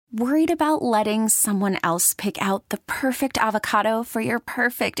Worried about letting someone else pick out the perfect avocado for your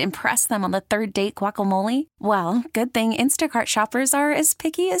perfect impress them on the third date guacamole? Well, good thing Instacart shoppers are as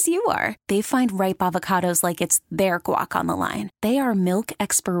picky as you are. They find ripe avocados like it's their guac on the line. They are milk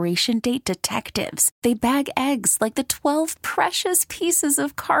expiration date detectives. They bag eggs like the 12 precious pieces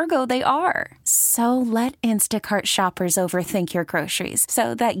of cargo they are. So let Instacart shoppers overthink your groceries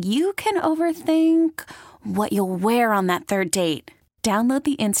so that you can overthink what you'll wear on that third date. Download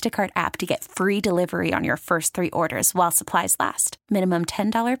the Instacart app to get free delivery on your first 3 orders while supplies last. Minimum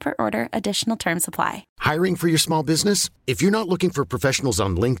 $10 per order. Additional terms apply. Hiring for your small business? If you're not looking for professionals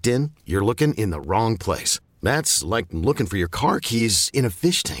on LinkedIn, you're looking in the wrong place. That's like looking for your car keys in a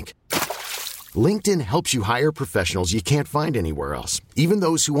fish tank. LinkedIn helps you hire professionals you can't find anywhere else, even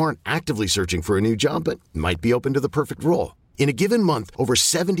those who aren't actively searching for a new job but might be open to the perfect role. In a given month, over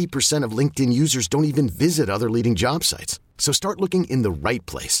 70% of LinkedIn users don't even visit other leading job sites. So start looking in the right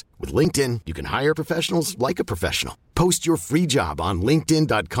place. With LinkedIn, you can hire professionals like a professional. Post your free job on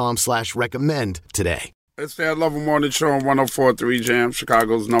linkedin.com/recommend today. It's the Ed Lover Morning Show on 104.3 Jam,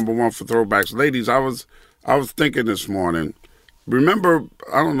 Chicago's #1 for throwbacks. Ladies, I was thinking this morning, remember,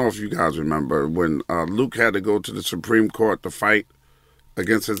 I don't know if you guys remember, when Luke had to go to the Supreme Court to fight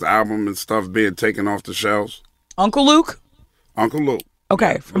against his album and stuff being taken off the shelves? Uncle Luke? Uncle Luke.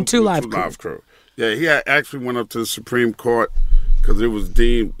 Okay, from Two Live Crew. Yeah, he actually went up to the Supreme Court because it was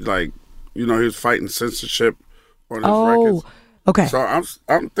deemed like, he was fighting censorship on his records. Okay. So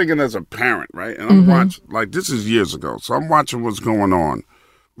I'm thinking as a parent, right? And I'm watching, like, this is years ago. So I'm watching what's going on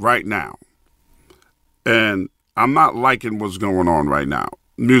right now. And I'm not liking what's going on right now,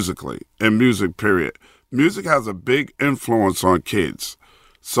 musically, and music, period. Music has a big influence on kids.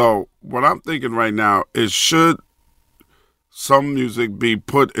 So what I'm thinking right now is, should some music be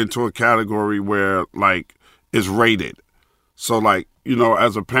put into a category where, like, is rated? So, like,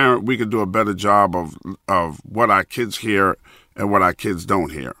 as a parent, we could do a better job of what our kids hear and what our kids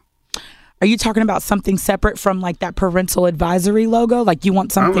don't hear. Are you talking about something separate from, like, that parental advisory logo? Like, you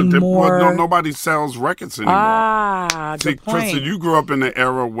want something more? Well, nobody sells records anymore. Good point. Krista, you grew up in the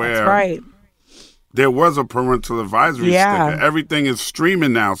era where That's right. There was a parental advisory sticker. Everything is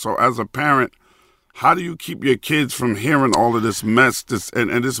streaming now. So as a parent, how do you keep your kids from hearing all of this mess?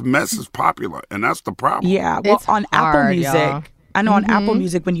 And this mess is popular, and that's the problem. Yeah, well, it's on hard, Apple Music, y'all. I know on Apple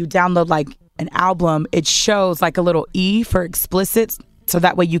Music, when you download, like, an album, it shows, like, a little E for explicit, so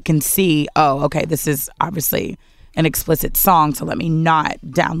that way you can see, oh, okay, this is obviously an explicit song, so let me not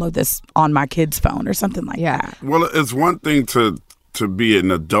download this on my kid's phone or something like that. Well, it's one thing to be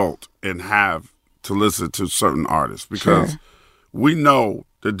an adult and have to listen to certain artists, because we know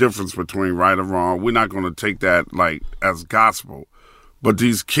the difference between right or wrong. We're not going to take that, like, as gospel. But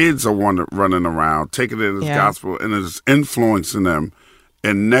these kids are running around, taking it as gospel, and it's influencing them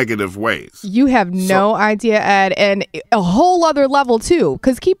in negative ways. You have no idea, Ed, and a whole other level too.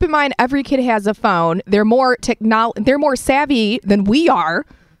 Because keep in mind, every kid has a phone. They're more they're more savvy than we are,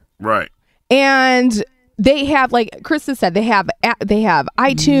 right? And they have, like Krista said, they have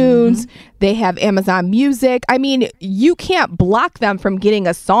iTunes, they have Amazon Music. I mean, you can't block them from getting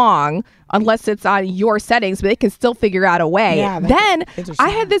a song unless it's on your settings, but they can still figure out a way. Yeah, then I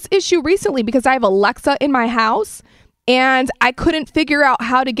had this issue recently because I have Alexa in my house, and I couldn't figure out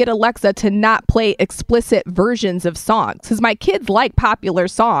how to get Alexa to not play explicit versions of songs, because my kids like popular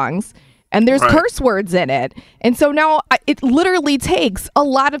songs. And there's curse words in it. And so now it literally takes a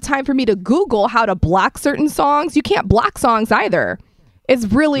lot of time for me to Google how to block certain songs. You can't block songs either. It's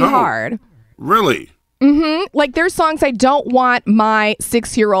really hard. Really? Like, there's songs I don't want my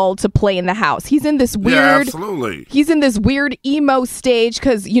 6-year-old to play in the house. He's in this weird... Yeah, absolutely. He's in this weird emo stage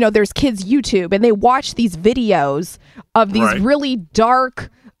because, there's kids' YouTube, and they watch these videos of these really dark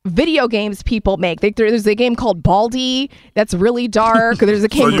video games people make. There's a game called Baldi that's really dark. There's a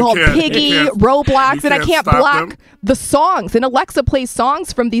game called Piggy, Roblox, and I can't block the songs. And Alexa plays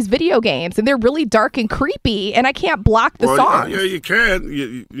songs from these video games, and they're really dark and creepy, and I can't block the songs. Yeah, you can.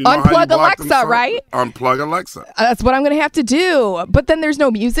 You know Unplug Alexa, right? Unplug Alexa. That's what I'm going to have to do. But then there's no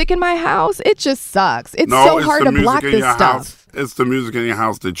music in my house. It just sucks. It's so hard to block this stuff. It's the music in your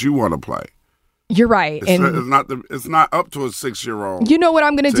house that you want to play. You're right. It's not up to a 6-year-old. You know what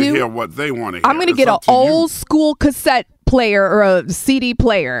I'm going to do? Hear what they want to hear. I'm going to get an old school cassette player or a CD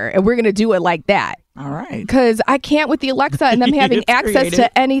player, and we're going to do it like that. All right. Because I can't with the Alexa and them having access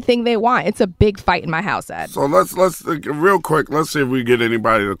to anything they want. It's a big fight in my house, Ed. So let's real quick, let's see if we get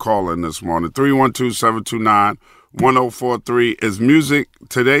anybody to call in this morning. 312-729-1043. Is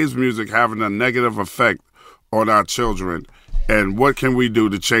today's music having a negative effect on our children? And what can we do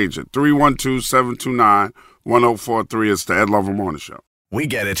to change it? 312-729-1043 is the Ed Lover Morning Show. We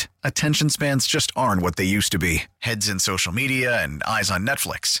get it. Attention spans just aren't what they used to be. Heads in social media and eyes on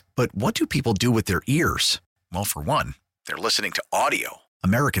Netflix. But what do people do with their ears? Well, for one, they're listening to audio.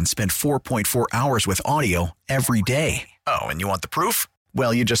 Americans spend 4.4 hours with audio every day. Oh, and you want the proof?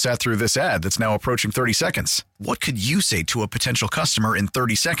 Well, you just sat through this ad that's now approaching 30 seconds. What could you say to a potential customer in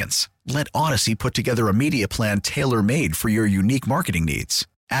 30 seconds? Let Odyssey put together a media plan tailor-made for your unique marketing needs.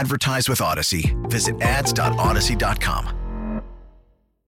 Advertise with Odyssey. Visit ads.odyssey.com.